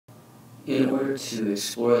In order to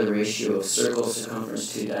explore the ratio of circle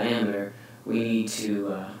circumference to diameter, we need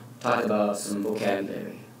to talk about some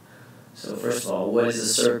vocabulary. So first of all, what is a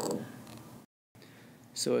circle?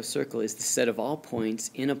 So a circle is the set of all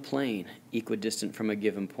points in a plane equidistant from a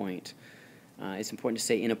given point. It's important to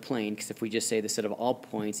say in a plane, because if we just say the set of all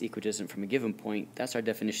points equidistant from a given point, that's our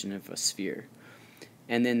definition of a sphere.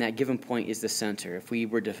 And then that given point is the center. If we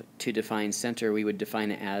were to define center, we would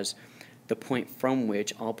define it as the point from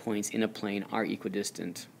which all points in a plane are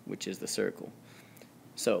equidistant, which is the circle.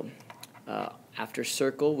 So after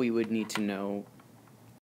circle, we would need to know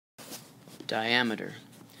diameter.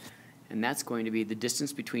 And that's going to be the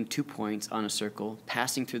distance between 2 points on a circle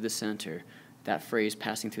passing through the center. That phrase,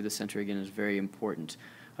 passing through the center, again, is very important.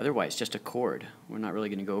 Otherwise, just a chord. We're not really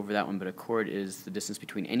going to go over that one, but a chord is the distance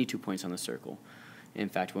between any 2 points on the circle. In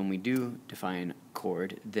fact, when we do define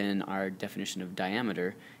chord, then our definition of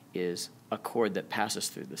diameter is a chord that passes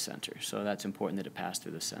through the center. So that's important that it pass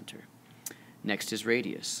through the center. Next is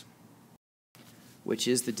radius, which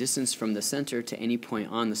is the distance from the center to any point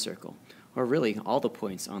on the circle, or really all the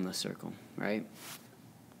points on the circle, right?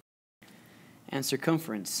 And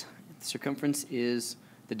circumference. Circumference is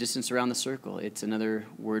the distance around the circle. It's another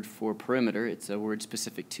word for perimeter. It's a word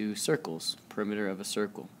specific to circles, perimeter of a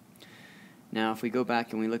circle. Now, if we go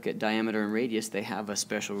back and we look at diameter and radius, they have a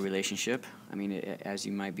special relationship. I mean, as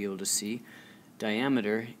you might be able to see,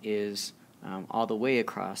 diameter is all the way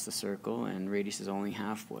across the circle, and radius is only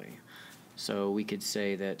halfway. So we could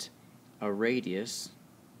say that a radius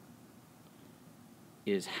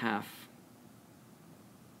is half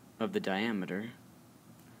of the diameter,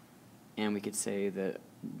 and we could say that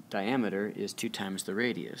diameter is 2 times the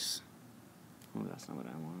radius. Oh, that's not what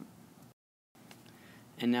I want.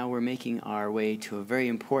 And now we're making our way to a very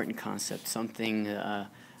important concept, something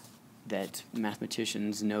that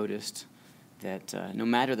mathematicians noticed, that no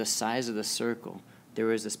matter the size of the circle,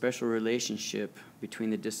 there is a special relationship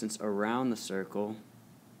between the distance around the circle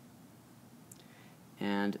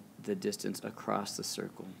and the distance across the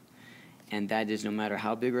circle. And that is, no matter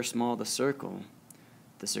how big or small the circle,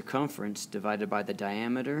 the circumference divided by the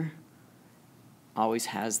diameter always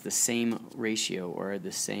has the same ratio, or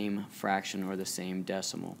the same fraction, or the same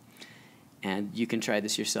decimal. And you can try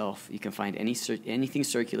this yourself. You can find anything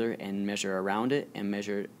circular and measure around it and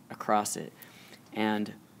measure across it.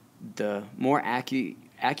 And the more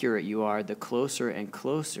accurate you are, the closer and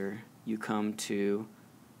closer you come to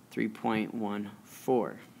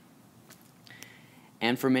 3.14.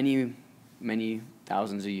 And for many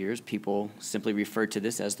thousands of years, people simply referred to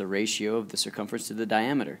this as the ratio of the circumference to the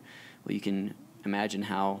diameter. Well, you can imagine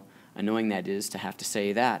how annoying that is to have to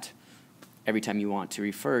say that every time you want to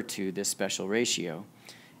refer to this special ratio.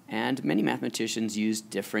 And many mathematicians use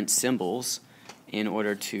different symbols in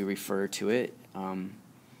order to refer to it. And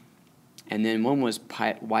then one was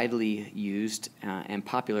widely used and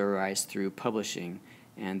popularized through publishing,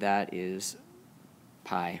 and that is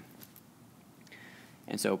pi.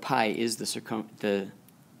 And so pi is the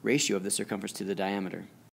ratio of the circumference to the diameter.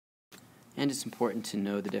 And it's important to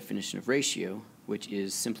know the definition of ratio, which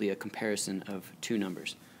is simply a comparison of 2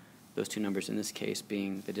 numbers. Those 2 numbers in this case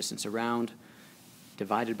being the distance around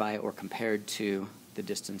divided by or compared to the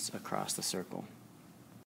distance across the circle.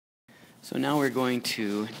 So now we're going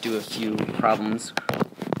to do a few problems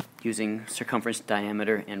using circumference,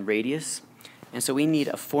 diameter, and radius. And so we need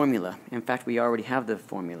a formula. In fact, we already have the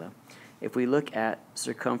formula. If we look at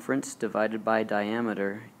circumference divided by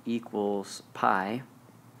diameter equals pi,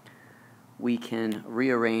 we can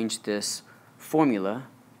rearrange this formula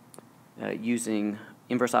using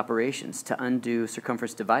inverse operations. To undo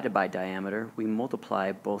circumference divided by diameter, we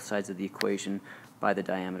multiply both sides of the equation by the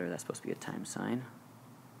diameter. That's supposed to be a times sign.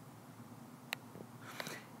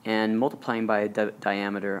 And multiplying by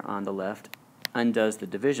diameter on the left undoes the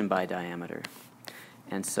division by diameter.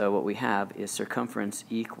 And so what we have is circumference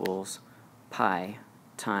equals pi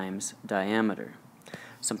times diameter.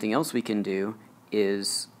 Something else we can do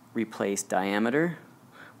is replace diameter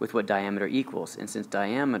with what diameter equals. And since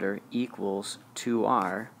diameter equals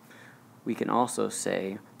 2r, we can also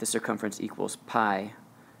say the circumference equals pi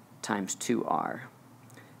times 2r.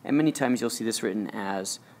 And many times you'll see this written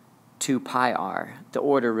as 2 pi r. The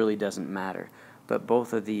order really doesn't matter, but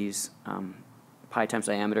both of these, pi times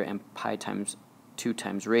diameter and pi times 2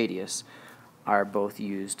 times radius, are both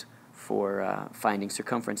used for finding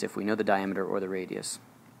circumference if we know the diameter or the radius.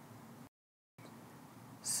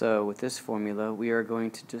 So with this formula, we are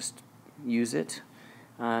going to just use it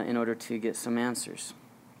in order to get some answers.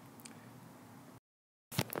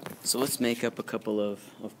 So let's make up a couple of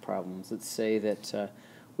problems. Let's say that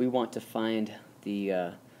we want to find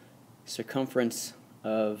the circumference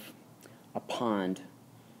of a pond,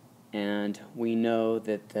 and we know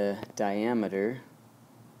that the diameter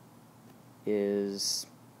is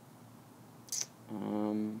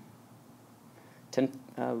 10,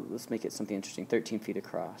 let's make it something interesting, 13 feet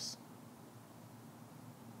across.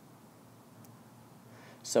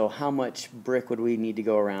 So how much brick would we need to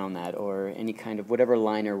go around that, or any kind of whatever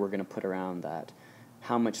liner we're going to put around that?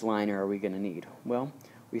 How much liner are we going to need? Well,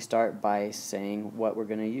 we start by saying what we're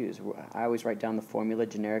going to use. I always write down the formula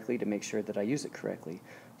generically to make sure that I use it correctly.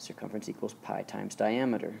 Circumference equals pi times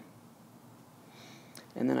diameter.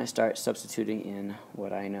 And then I start substituting in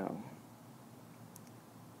what I know.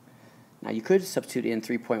 Now you could substitute in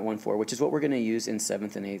 3.14, which is what we're going to use in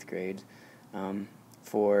 7th and 8th grade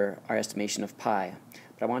for our estimation of pi.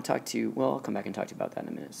 But I want to talk to you, well, I'll come back and talk to you about that in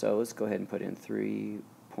a minute. So let's go ahead and put in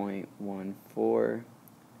 3.14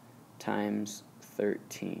 times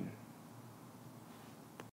 13.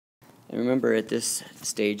 And remember, at this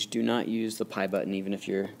stage, do not use the pi button even if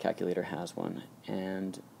your calculator has one.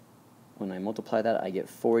 And when I multiply that, I get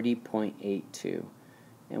 40.82.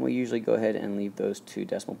 And we usually go ahead and leave those 2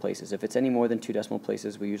 decimal places. If it's any more than 2 decimal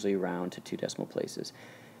places, we usually round to 2 decimal places.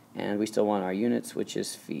 And we still want our units, which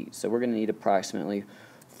is feet. So we're going to need approximately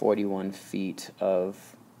 41 feet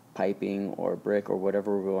of piping or brick or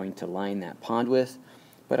whatever we're going to line that pond with.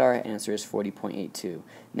 But our answer is 40.82.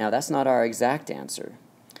 Now that's not our exact answer.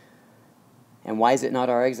 And why is it not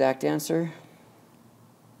our exact answer?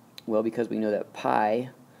 Well, because we know that pi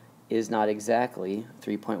is not exactly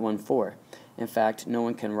 3.14. In fact, no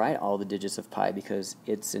one can write all the digits of pi because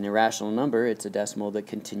it's an irrational number. It's a decimal that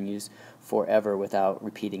continues forever without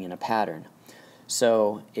repeating in a pattern.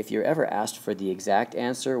 So if you're ever asked for the exact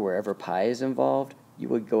answer wherever pi is involved, you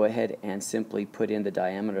would go ahead and simply put in the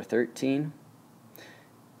diameter 13,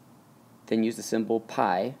 then use the symbol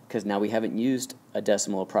pi, because now we haven't used a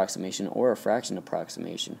decimal approximation or a fraction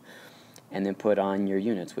approximation, and then put on your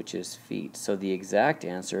units, which is feet. So the exact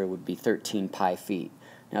answer would be 13 pi feet.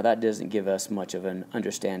 Now that doesn't give us much of an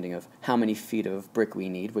understanding of how many feet of brick we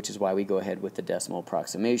need, which is why we go ahead with the decimal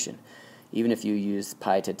approximation. Even if you use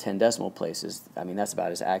pi to 10 decimal places, I mean, that's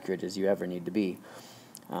about as accurate as you ever need to be.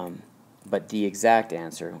 But the exact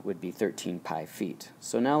answer would be 13 pi feet.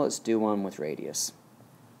 So now let's do one with radius.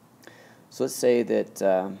 So let's say that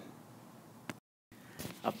a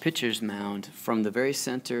pitcher's mound from the very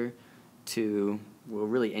center to, well,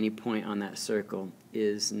 really any point on that circle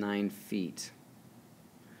is 9 feet.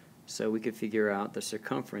 So we could figure out the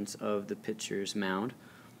circumference of the pitcher's mound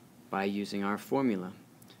by using our formula.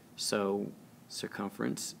 So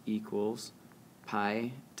circumference equals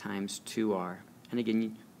pi times 2r. And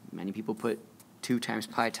again, many people put 2 times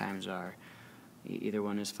pi times r. Either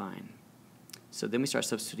one is fine. So then we start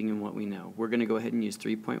substituting in what we know. We're going to go ahead and use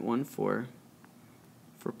 3.14 for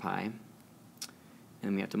pi.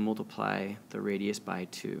 And we have to multiply the radius by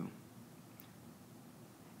 2.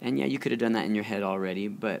 And yeah, you could have done that in your head already,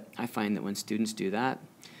 but I find that when students do that,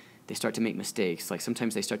 they start to make mistakes. Like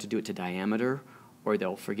sometimes they start to do it to diameter, or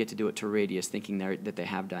they'll forget to do it to radius, thinking that they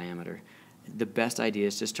have diameter. The best idea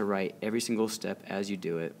is just to write every single step as you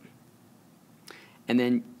do it. And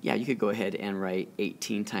then, yeah, you could go ahead and write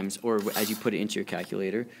 18 times, or as you put it into your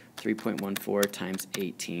calculator, 3.14 times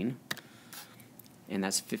 18. And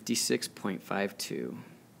that's 56.52.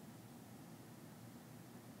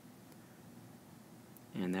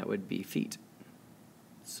 And that would be feet.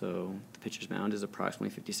 So the pitcher's mound is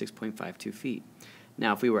approximately 56.52 feet.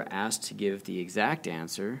 Now, if we were asked to give the exact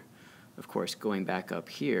answer, of course, going back up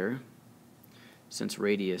here, since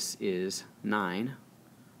radius is 9,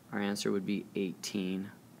 our answer would be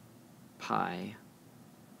 18 pi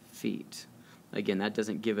feet. Again, that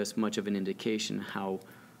doesn't give us much of an indication how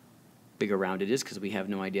big around it is because we have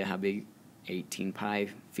no idea how big 18 pi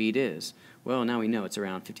feet is. Well, now we know it's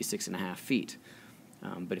around 56.5 feet.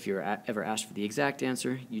 But if you're ever asked for the exact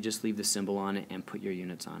answer, you just leave the symbol on it and put your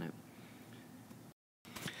units on it.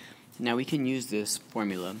 Now we can use this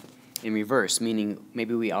formula in reverse, meaning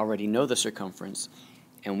maybe we already know the circumference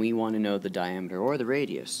and we want to know the diameter or the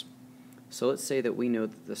radius. So let's say that we know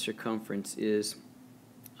that the circumference is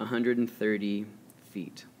 130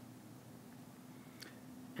 feet.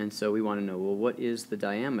 And so we want to know, well, what is the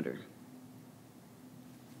diameter?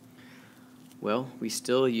 Well, we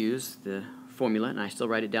still use the formula, and I still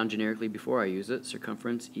write it down generically before I use it.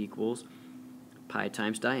 Circumference equals pi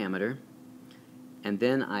times diameter. And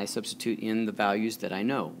then I substitute in the values that I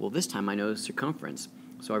know. Well, this time I know circumference.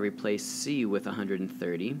 So I replace C with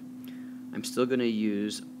 130. I'm still going to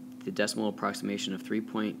use the decimal approximation of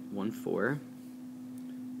 3.14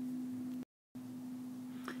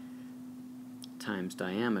 times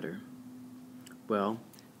diameter. Well,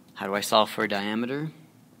 how do I solve for diameter?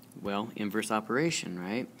 Well, inverse operation,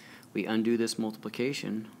 right? We undo this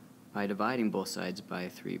multiplication by dividing both sides by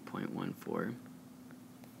 3.14,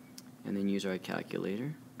 and then use our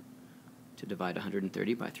calculator to divide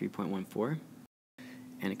 130 by 3.14,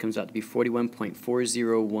 and it comes out to be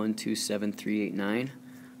 41.40127389.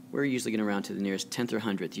 We're usually going to round to the nearest tenth or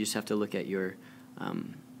hundredth. You just have to look at your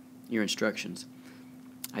instructions.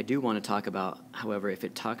 I do want to talk about, however, if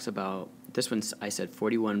it talks about, this one I said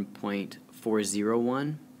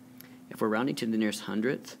 41.401. If we're rounding to the nearest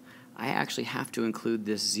hundredth, I actually have to include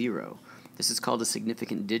this 0. This is called a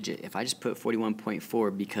significant digit. If I just put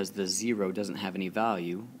 41.4 because the 0 doesn't have any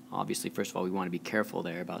value, obviously, first of all, we want to be careful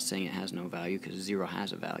there about saying it has no value because 0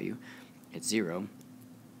 has a value. It's 0.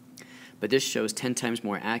 But this shows 10 times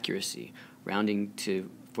more accuracy. Rounding to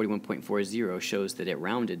 41.40 shows that it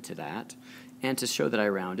rounded to that. And to show that I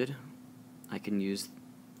rounded, I can use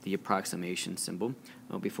the approximation symbol.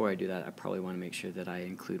 Well, before I do that, I probably want to make sure that I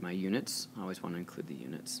include my units. I always want to include the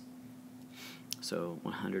units. So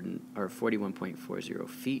 41.40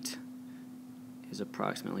 feet is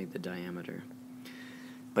approximately the diameter.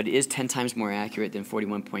 But it is 10 times more accurate than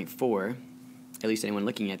 41.4. At least anyone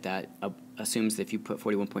looking at that assumes that if you put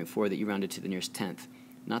 41.4 that you rounded to the nearest tenth,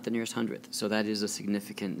 not the nearest hundredth. So that is a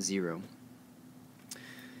significant 0.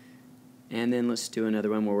 And then let's do another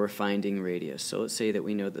one where we're finding radius. So let's say that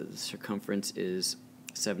we know that the circumference is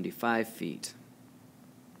 75 feet.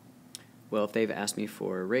 Well, if they've asked me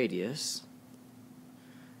for a radius,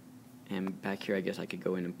 and back here I guess I could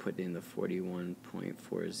go in and put in the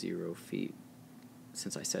 41.40 feet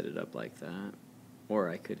since I set it up like that. Or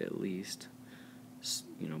I could at least,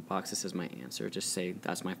 box this as my answer. Just say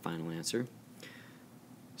that's my final answer.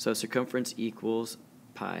 So circumference equals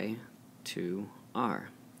pi to r.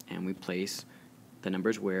 And we place the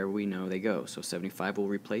numbers where we know they go. So 75 will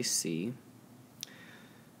replace c.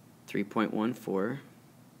 3.14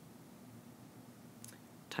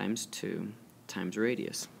 times 2 times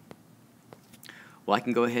radius. Well, I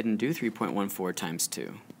can go ahead and do 3.14 times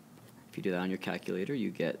 2. If you do that on your calculator, you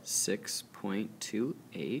get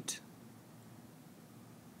 6.28.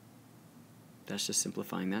 That's just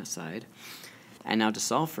simplifying that side. And now to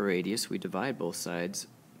solve for radius, we divide both sides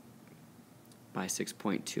by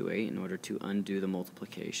 6.28 in order to undo the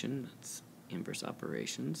multiplication. That's inverse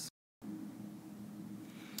operations.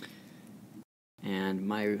 And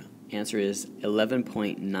my answer is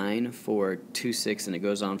 11.9426, and it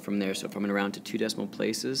goes on from there. So if I'm going to round to 2 decimal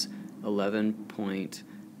places,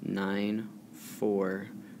 11.94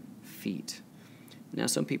 feet. Now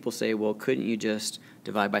some people say, well, couldn't you just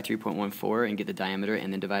divide by 3.14 and get the diameter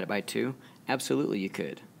and then divide it by 2? Absolutely you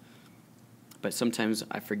could. But sometimes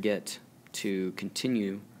I forget to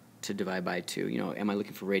continue to divide by 2. Am I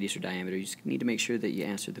looking for radius or diameter? You just need to make sure that you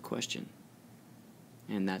answer the question.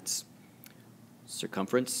 And that's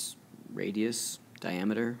circumference, radius,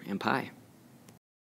 diameter, and pi.